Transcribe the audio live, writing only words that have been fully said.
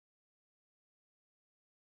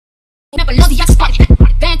What up,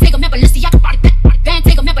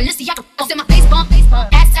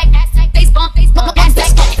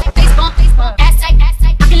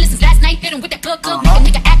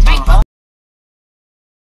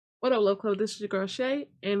 Love Club? This is your girl Shay,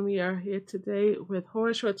 and we are here today with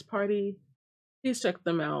Horror Shorts Party. Please check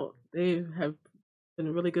them out. They have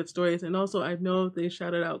been really good stories, and also I know they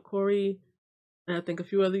shouted out Corey and I think a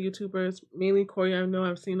few other YouTubers. Mainly Corey, I know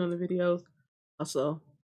I've seen on the videos. Also,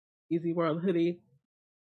 Easy World Hoodie.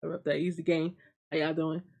 I rep that Easy Gang. How y'all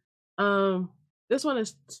doing? This one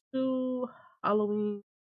is two Halloween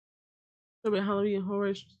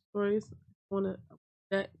horror stories. I wanna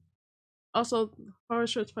that. Also, Horror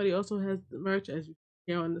Shorts Party also has the merch as you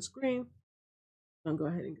can hear on the screen. I'm gonna go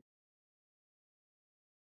ahead and get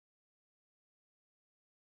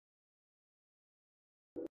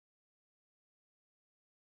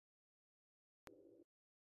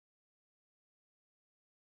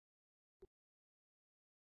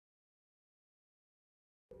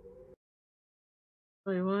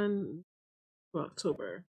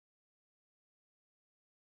October.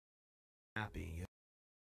 Happy.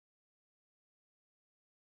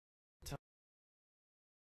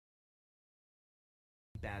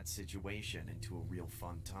 Bad situation into a real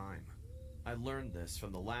fun time. I learned this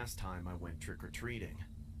from the last time I went trick-or-treating.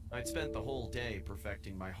 I'd spent the whole day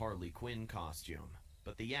perfecting my Harley Quinn costume,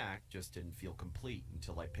 but the act just didn't feel complete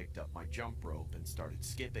until I picked up my jump rope and started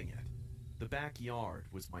skipping it. The backyard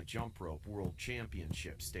was my jump rope world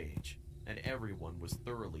championship stage, and everyone was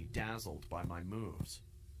thoroughly dazzled by my moves.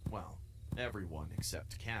 Well, everyone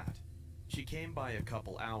except Kat. She came by a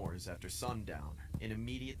couple hours after sundown and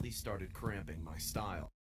immediately started cramping my style.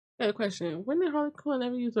 I got a question. When did Harley Quinn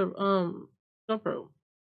ever use a jump rope?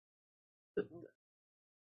 It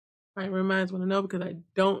reminds me to know because I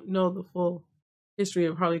don't know the full history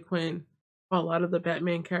of Harley Quinn or a lot of the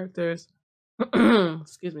Batman characters.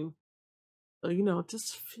 Excuse me. So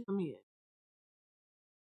just fill me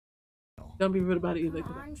in. Don't be rude about it either.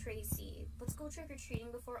 Come on, Tracy. Let's go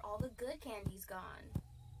trick-or-treating before all the good candy's gone.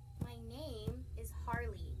 My name is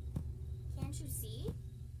Harley. Can't you see?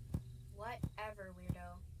 Whatever,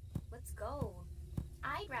 weirdo. Let's go.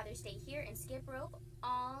 I'd rather stay here and skip rope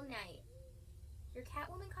all night. Your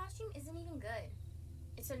Catwoman costume isn't even good.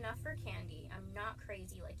 It's enough for candy. I'm not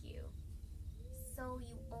crazy like you. So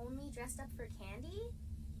you only dressed up for candy?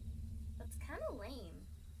 That's kind of lame.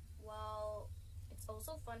 Well, it's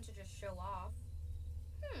also fun to just show off.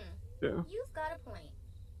 Yeah. You've got a point.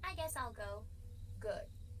 I guess I'll go. Good.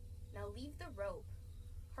 Now leave the rope.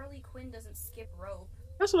 Harley Quinn doesn't skip rope.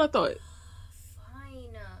 That's what I thought.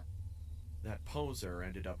 Fine. That poser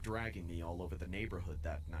ended up dragging me all over the neighborhood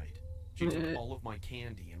that night. She took all of my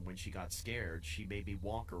candy, and when she got scared, she made me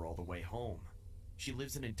walk her all the way home. She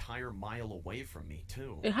lives an entire mile away from me,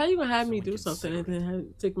 too. Hey, how you gonna have me do something and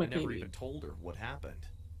then take my candy? I never even told her what happened.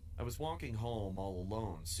 I was walking home all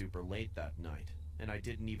alone super late that night, and I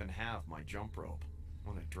didn't even have my jump rope.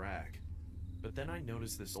 What a drag. But then I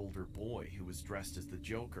noticed this older boy who was dressed as the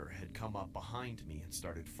Joker had come up behind me and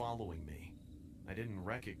started following me. I didn't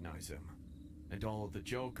recognize him. And all of the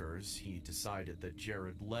Jokers, he decided that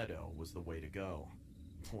Jared Leto was the way to go.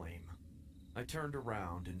 Lame. I turned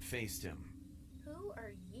around and faced him. Who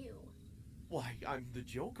are you? Why, I'm the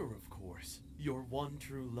Joker, of course. Your one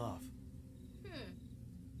true love.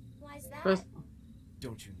 Why's that?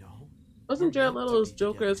 Don't you know? Wasn't Jared Leto's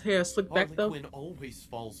Joker's hair slicked back though? Harley Quinn always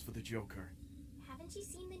falls for the Joker. Haven't you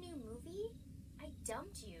seen the new movie? I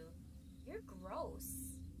dumped you. You're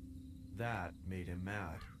gross. That made him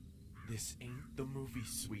mad. This ain't the movie,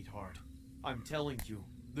 sweetheart. I'm telling you,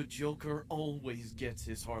 the Joker always gets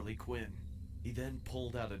his Harley Quinn. He then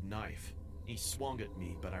pulled out a knife. He swung at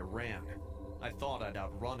me, but I ran. I thought I'd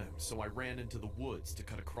outrun him, so I ran into the woods to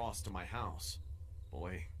cut across to my house.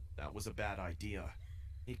 Boy, that was a bad idea.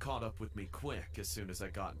 He caught up with me quick as soon as I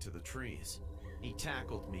got into the trees. He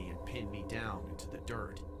tackled me and pinned me down into the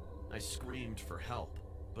dirt. I screamed for help,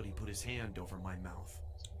 but he put his hand over my mouth.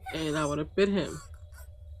 And I would have bit him.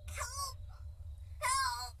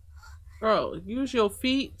 Girl, use your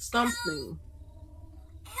feet, something.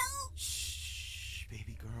 Shh,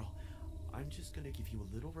 baby girl. I'm just gonna give you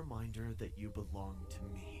a little reminder that you belong to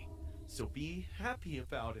me. So be happy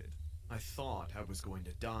about it. I thought I was going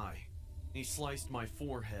to die. He sliced my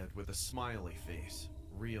forehead with a smiley face.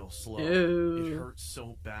 Real slow. Ew. It hurt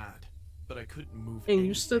so bad. But I couldn't move. And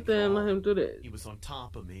you stood there and let him do that. He was on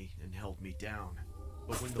top of me and held me down.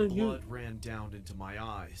 But when the blood ran down into my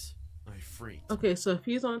eyes, I freaked. Okay, so if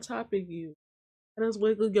he's on top of you, and just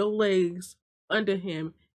wiggle your legs under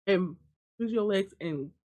him and use your legs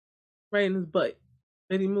and right in his butt.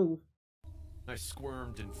 Let him move. I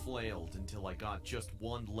squirmed and flailed until I got just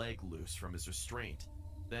one leg loose from his restraint.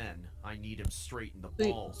 Then I kneed him straight in the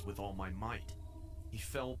balls with all my might. He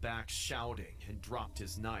fell back shouting and dropped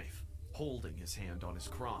his knife, holding his hand on his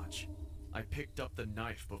crotch. I picked up the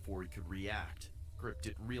knife before he could react, gripped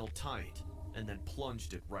it real tight, and then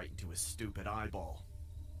plunged it right into his stupid eyeball.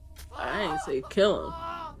 I ain't say kill him.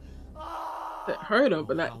 That hurt him,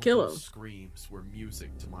 but not kill him. Those screams were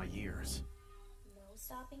music to my ears. No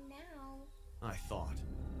stopping now, I thought.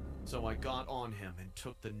 So I got on him and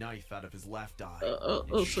took the knife out of his left eye. So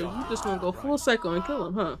you just gonna go full cycle and kill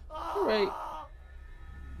him, huh? Alright.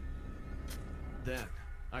 Then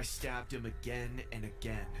I stabbed him again and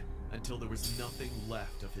again until there was nothing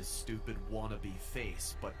left of his stupid wannabe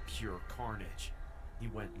face but pure carnage. He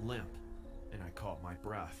went limp, and I caught my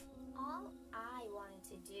breath. all I wanted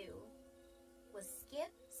to do was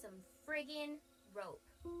skip some friggin' rope.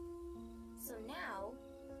 So now,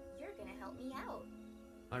 you're gonna help me out.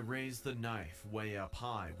 I raised the knife way up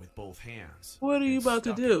high with both hands. What are you about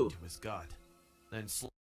to do? Into his gut, then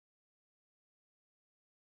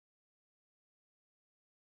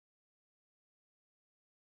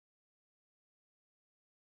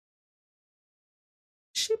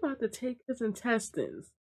She about to take his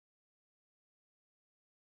intestines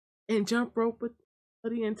and jump rope with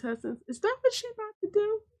the intestines. Is that what she about to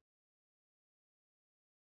do?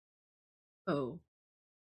 Oh.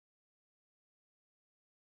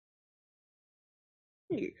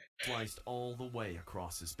 sliced all the way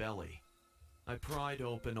across his belly. I pried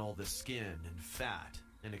open all the skin and fat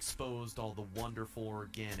and exposed all the wonderful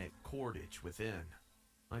organic cordage within.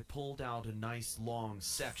 I pulled out a nice long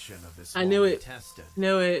section of his intestine.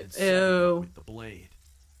 Knew it. And severed it Ew. with the blade.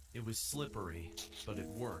 It was slippery, but it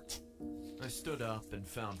worked. I stood up and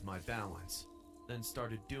found my balance, then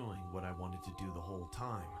started doing what I wanted to do the whole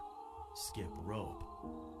time. Skip rope.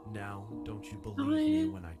 Now, don't you believe me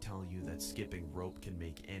when I tell you that skipping rope can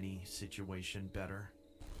make any situation better?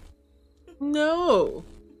 No.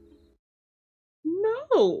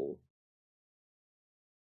 No.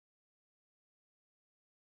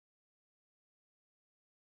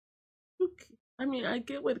 I mean, I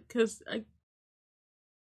get what, because I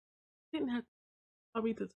didn't have to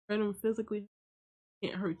probably to hurt him physically.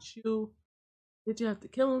 Can't hurt you. Did you have to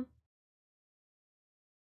kill him?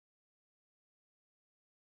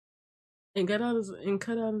 And cut out his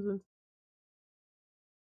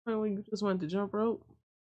when you just wanted to jump rope?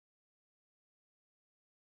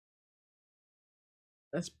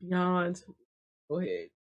 That's beyond. Go ahead.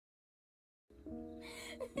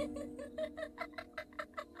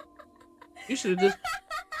 You should have just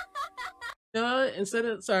instead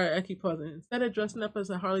of sorry, I keep pausing. Instead of dressing up as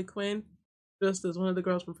a Harley Quinn, dressed as one of the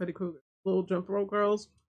girls from Freddy Krueger, little jump rope girls,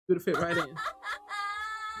 you would have fit right in.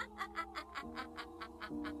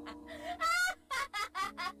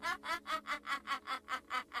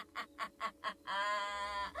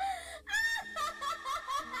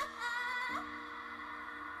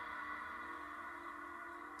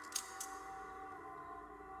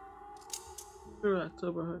 Through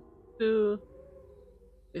October 2.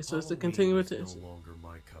 It's supposed to continue with this. No longer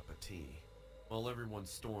my cup of tea. While everyone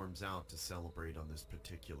storms out to celebrate on this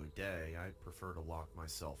particular day, I prefer to lock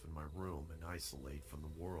myself in my room and isolate from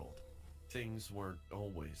the world. Things weren't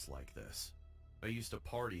always like this. I used to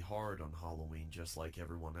party hard on Halloween just like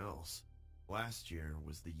everyone else. Last year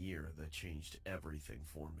was the year that changed everything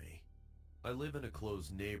for me. I live in a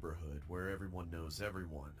closed neighborhood where everyone knows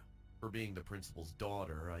everyone. For being the principal's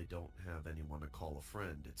daughter, I don't have anyone to call a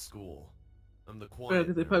friend at school. I'm the quiet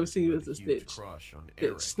because they probably see you as a huge snitch. Crush on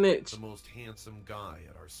Eric, snitch. the most handsome guy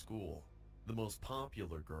at our school. The most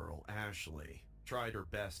popular girl, Ashley, tried her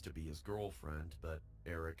best to be his girlfriend, but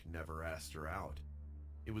Eric never asked her out.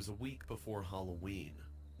 It was a week before Halloween.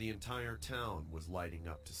 The entire town was lighting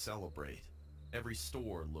up to celebrate. Every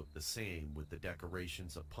store looked the same with the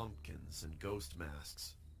decorations of pumpkins and ghost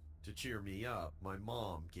masks. To cheer me up, my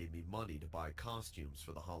mom gave me money to buy costumes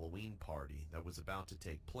for the Halloween party that was about to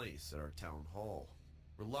take place at our town hall.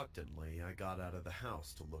 Reluctantly, I got out of the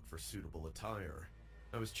house to look for suitable attire.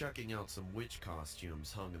 I was checking out some witch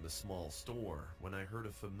costumes hung in the small store when I heard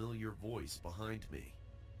a familiar voice behind me.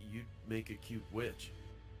 "You'd make a cute witch."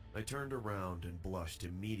 I turned around and blushed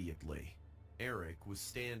immediately. Eric was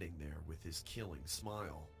standing there with his killing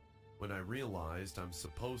smile. When I realized I'm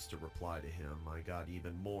supposed to reply to him, I got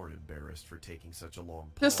even more embarrassed for taking such a long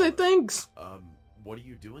pause. Just say thanks. What are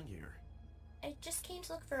you doing here? I just came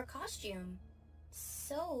to look for a costume.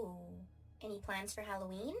 So, any plans for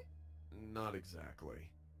Halloween? Not exactly.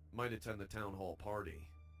 Might attend the town hall party.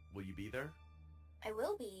 Will you be there? I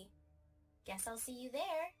will be. Guess I'll see you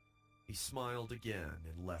there. He smiled again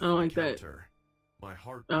and left I don't the like that. counter. My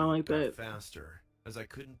I don't heartbeat like got that. faster as I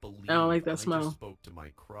couldn't believe I don't like that I smell. just spoke to my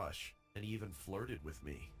crush and he even flirted with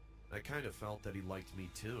me. I kind of felt that he liked me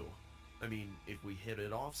too. I mean, if we hit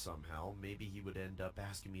it off somehow, maybe he would end up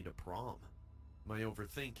asking me to prom. My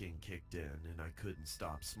overthinking kicked in and I couldn't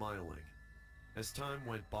stop smiling. As time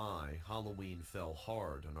went by, Halloween fell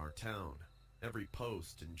hard on our town. Every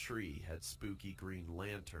post and tree had spooky green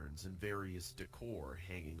lanterns and various decor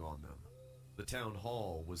hanging on them. The town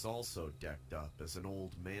hall was also decked up as an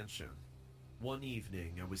old mansion. One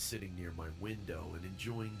evening, I was sitting near my window and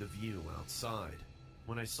enjoying the view outside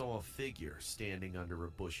when I saw a figure standing under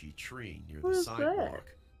a bushy tree near the Who's sidewalk.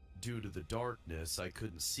 that? Due to the darkness, I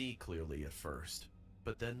couldn't see clearly at first,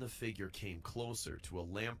 but then the figure came closer to a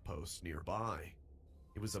lamppost nearby.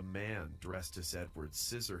 It was a man dressed as Edward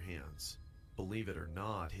Scissorhands. Believe it or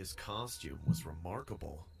not, his costume was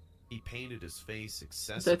remarkable. He painted his face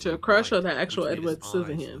excessively Is that your crush or white, the actual which made his Edward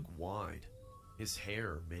eyes Scissorhands? look wide. His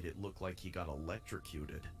hair made it look like he got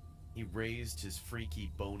electrocuted. He raised his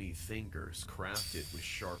freaky bony fingers crafted with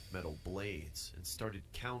sharp metal blades and started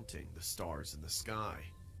counting the stars in the sky.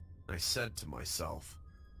 I said to myself,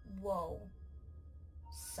 Whoa.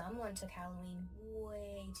 Someone took Halloween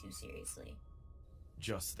way too seriously.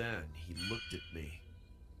 Just then, he looked at me.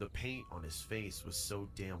 The paint on his face was so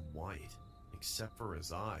damn white, except for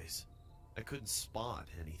his eyes. I couldn't spot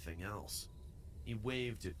anything else. He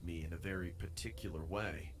waved at me in a very particular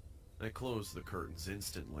way. I closed the curtains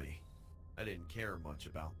instantly. I didn't care much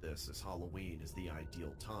about this, as Halloween is the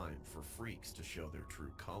ideal time for freaks to show their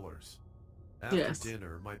true colors. After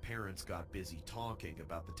dinner, my parents got busy talking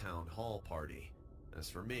about the town hall party. As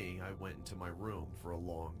for me, I went into my room for a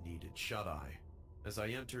long-needed shut-eye. As I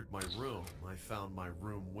entered my room, I found my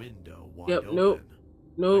room window wide open.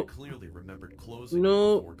 I clearly remembered closing it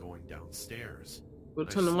before going downstairs. We'll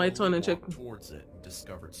turn the lights on and check. Towards it and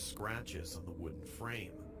discovered scratches on the wooden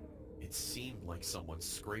frame. It seemed like someone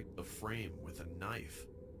scraped the frame with a knife.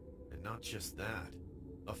 And not just that,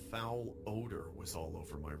 a foul odor was all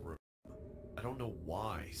over my room. I don't know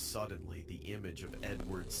why suddenly the image of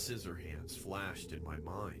Edward Scissorhands flashed in my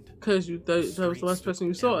mind. Because you thought that was the last person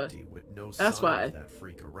you saw. No That's why. That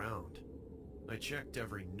freak around. I checked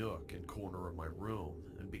every nook and corner of my room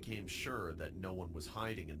and became sure that no one was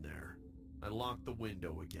hiding in there. I locked the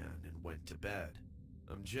window again and went to bed.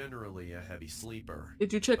 I'm generally a heavy sleeper.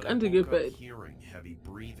 Did you check but under I your woke up bed? hearing heavy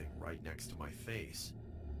breathing right next to my face.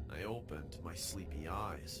 I opened my sleepy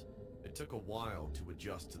eyes. It took a while to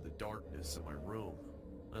adjust to the darkness in my room.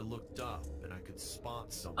 I looked up and I could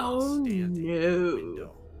spot someone standing in the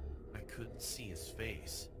window. I couldn't see his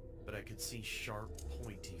face, but I could see sharp,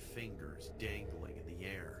 pointy fingers dangling in the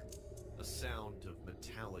air. A sound of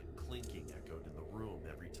metallic clinking echoed in the room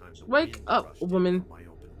every time the Wake wind up, rushed in woman. from my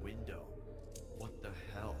open window. What the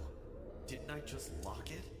hell? Didn't I just lock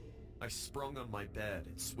it? I sprung on my bed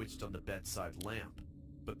and switched on the bedside lamp,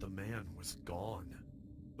 but the man was gone.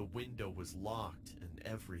 The window was locked and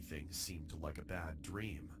everything seemed like a bad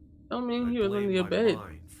dream. I mean, I he was under blamed your my bed.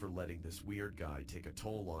 mind for letting this weird guy take a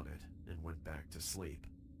toll on it and went back to sleep.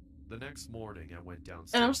 The next morning, I went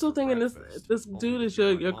downstairs. And I'm still thinking this dude is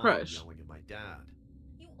your crush. Yelling at my dad.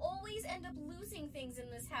 You always end up losing things in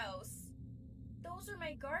this house. Those are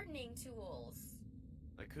my gardening tools.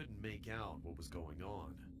 I couldn't make out what was going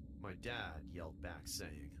on. My dad yelled back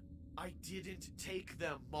saying, I didn't take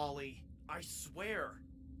them, Molly. I swear.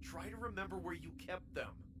 Try to remember where you kept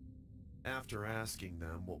them. After asking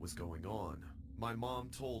them what was going on, my mom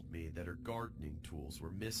told me that her gardening tools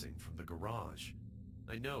were missing from the garage.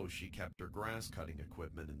 I know she kept her grass-cutting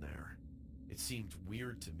equipment in there. It seemed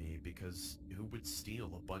weird to me because who would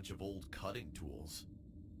steal a bunch of old cutting tools?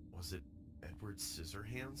 Was it Edward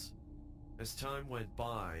Scissorhands? As time went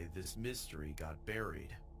by, this mystery got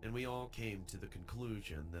buried, and we all came to the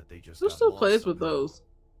conclusion that they just Who got still lost plays with somehow. those?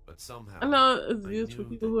 But somehow, I know it's I used for knew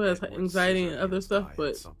people that who has Edward anxiety and other Scissorhands stuff, died but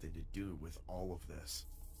had something to do with all of this.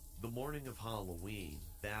 The morning of Halloween,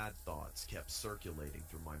 bad thoughts kept circulating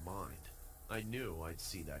through my mind. I knew I'd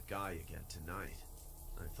see that guy again tonight.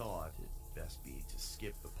 I thought it'd best be to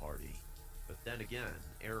skip the party. But then again,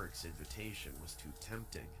 Eric's invitation was too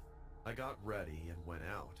tempting. I got ready and went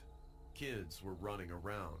out. Kids were running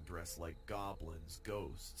around dressed like goblins,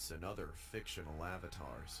 ghosts, and other fictional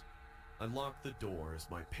avatars. I locked the door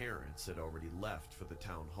as my parents had already left for the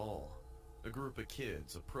town hall. A group of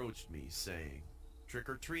kids approached me saying, "Trick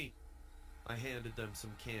or treat." I handed them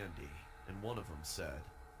some candy, and one of them said,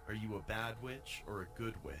 "Are you a bad witch or a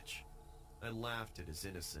good witch?" I laughed at his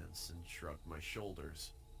innocence and shrugged my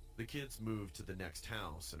shoulders. The kids moved to the next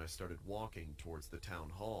house and I started walking towards the town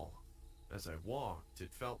hall. As I walked,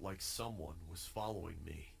 it felt like someone was following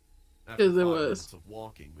me. After Because it 5 was. minutes of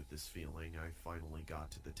walking with this feeling, I finally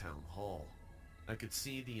got to the town hall. I could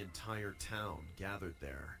see the entire town gathered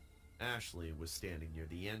there. Ashley was standing near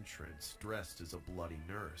the entrance, dressed as a bloody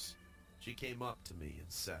nurse. She came up to me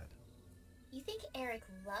and said, "You think Eric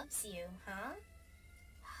loves you, huh?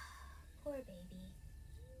 Poor baby.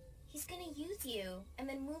 He's gonna use you and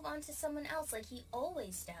then move on to someone else like he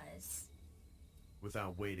always does."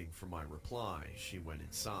 Without waiting for my reply, she went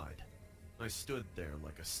inside. I stood there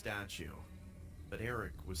like a statue. But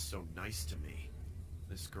Eric was so nice to me.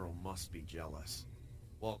 This girl must be jealous.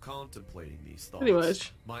 While contemplating these Pretty thoughts,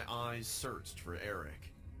 much. my eyes searched for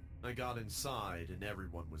Eric. I got inside and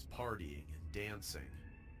everyone was partying and dancing.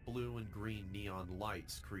 Blue and green neon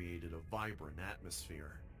lights created a vibrant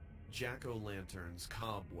atmosphere. Jack-o'-lanterns,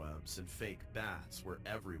 cobwebs, and fake bats were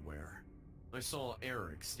everywhere. I saw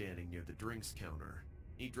Eric standing near the drinks counter.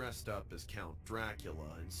 He dressed up as Count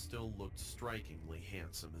Dracula and still looked strikingly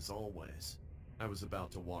handsome as always. I was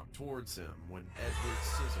about to walk towards him when Edward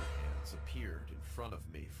Scissorhands appeared in front of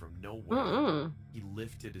me from nowhere. He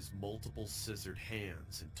lifted his multiple scissored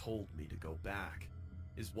hands and told me to go back.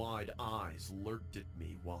 His wide eyes lurked at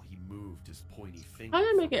me while he moved his pointy finger. How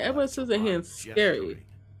you making from Edward left to Scissorhands right, scary? gesturing.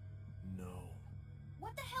 No.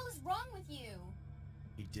 What the hell is wrong with you?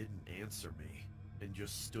 He didn't answer me and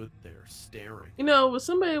just stood there staring. You know, with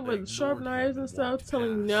somebody I with sharp ignored knives him and stuff walked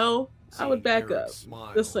telling me past. no, I would Seeing back Eric's up.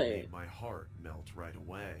 smile Just saying. made my heart melt right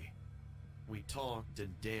away. We talked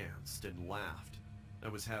and danced and laughed. I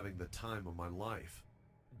was having the time of my life.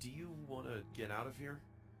 "Do you want to get out of here?"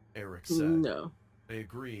 Eric said. No. I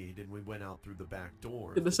agreed, and we went out through the back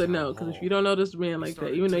door. Could have said no, because if you don't know this man like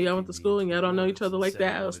that, even though y'all went to school and y'all don't know each other like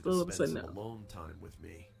that, I would still have said no. Alone time with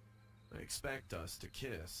me. I expect us to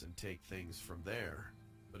kiss and take things from there,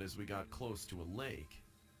 but as we got close to a lake,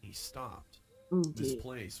 he stopped. This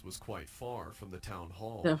place was quite far from the town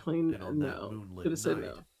hall. Definitely and on that no. moonlit Could have said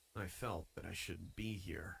night, no. I felt that I shouldn't be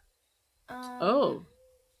here. Oh.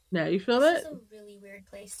 Now you feel This that? is a really weird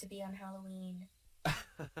place to be on Halloween.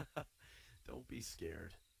 Don't be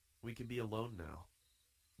scared. We can be alone now.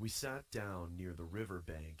 We sat down near the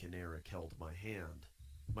riverbank and Eric held my hand.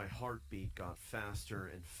 My heartbeat got faster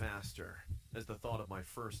and faster, as the thought of my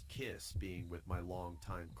first kiss being with my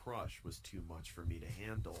longtime crush was too much for me to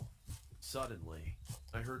handle. Suddenly,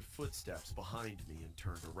 I heard footsteps behind me and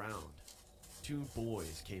turned around. 2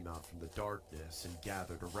 boys came out from the darkness and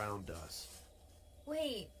gathered around us.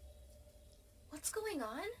 Wait, what's going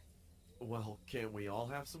on? Well, can't we all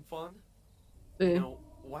have some fun? Yeah. Now,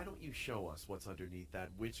 why don't you show us what's underneath that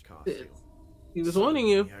witch costume? He was warning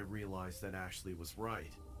you. I realized that Ashley was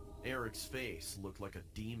right. Eric's face looked like a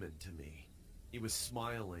demon to me. He was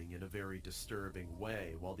smiling in a very disturbing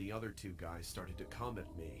way while the other 2 guys started to come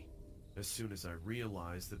at me. As soon as I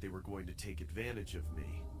realized that they were going to take advantage of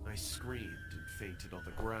me, I screamed and fainted on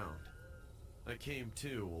the ground. I came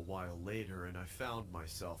to a while later and I found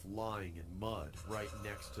myself lying in mud right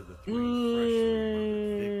next to the 3 freshly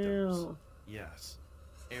murdered victims. Yes,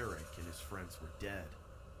 Eric and his friends were dead.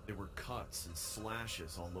 There were cuts and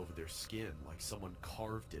slashes all over their skin like someone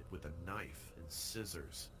carved it with a knife and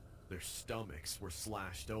scissors. Their stomachs were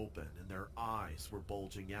slashed open and their eyes were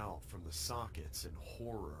bulging out from the sockets in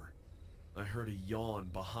horror. I heard a yawn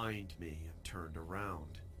behind me and turned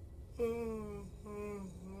around.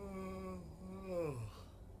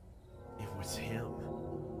 It was him,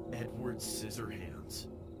 Edward Scissorhands.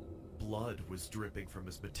 Blood was dripping from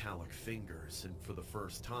his metallic fingers, and for the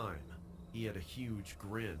first time, he had a huge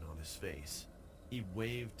grin on his face. He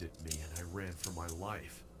waved at me and I ran for my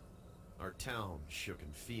life. Our town shook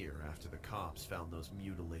in fear after the cops found those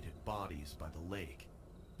mutilated bodies by the lake.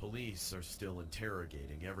 Police are still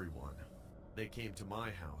interrogating everyone. They came to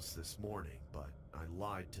my house this morning, but I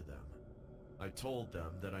lied to them. I told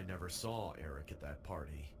them that I never saw Eric at that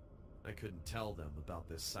party. I couldn't tell them about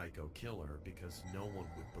this psycho killer because no one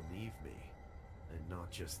would believe me. And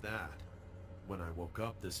not just that. When I woke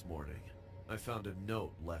up this morning, I found a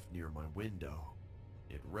note left near my window.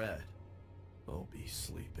 It read, "I'll be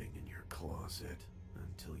sleeping in your closet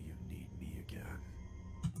until you need me again."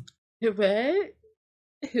 What?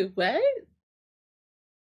 What?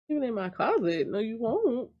 Even in my closet? No, you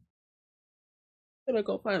won't. Gonna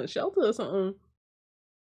go find a shelter or something.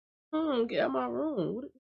 Get out of my room.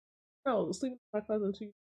 What? No, sleep in my closet until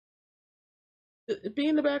you. Be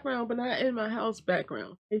in the background, but not in my house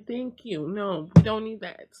background. Hey, thank you. No, we don't need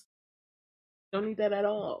that. Don't need that at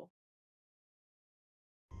all.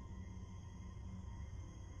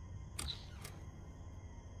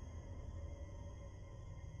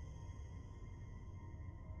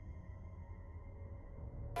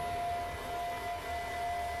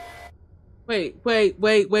 Wait.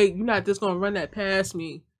 You're not just gonna run that past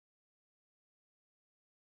me.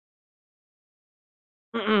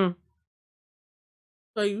 Mm-mm.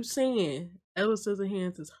 So you saying Edward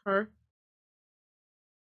Scissorhands is her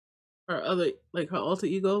other, like her alter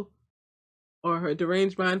ego, or her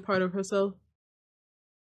deranged mind part of herself?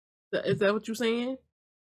 Is that what you're saying?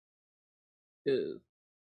 Dude.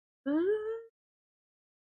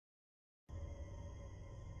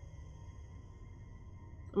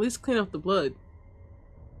 At least clean off the blood.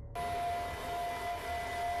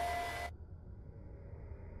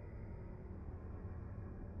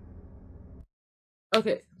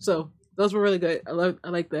 Okay, so those were really good. I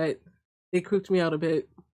like that. They creeped me out a bit,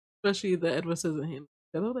 especially the Edward Scissorhands.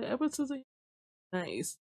 I was like, Edward Scissorhands,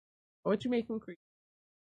 nice. Why'd you make him creep?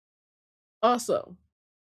 Also,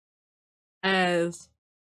 as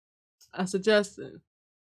a suggestion,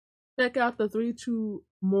 check out the 3-2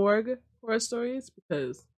 Morgue horror stories,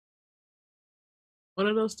 because one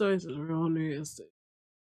of those stories is real interesting.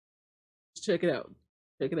 Check it out.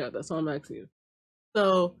 Check it out. That's all I'm asking you.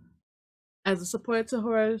 So, as a support to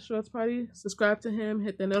Horror Shorts Party, subscribe to him,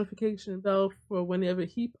 hit the notification bell for whenever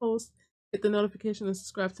he posts, hit the notification and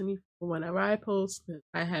subscribe to me for whenever I post.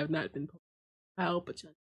 I have not been posting out, but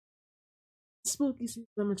spooky season,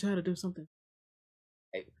 I'm gonna try to do something.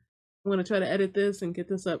 I'm gonna try to edit this and get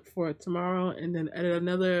this up for tomorrow, and then edit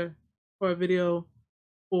another horror video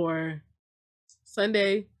for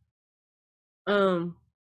Sunday. I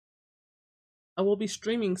will be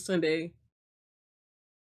streaming Sunday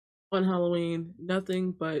on Halloween.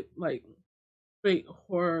 Nothing but like straight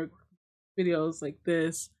horror videos like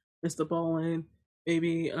this, Mr. Ballin,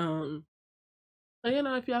 maybe so,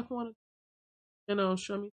 if y'all want to,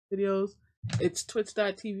 show me videos, it's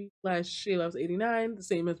twitch.tv/shayloves89, the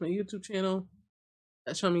same as my YouTube channel.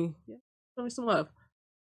 Show me some love.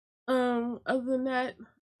 Other than that,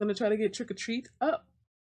 I'm gonna try to get Trick or Treat up.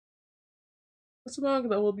 What's wrong?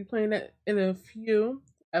 Because I will be playing that in a few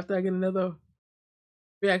after I get another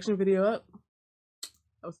reaction video up.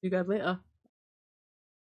 I'll see you guys later.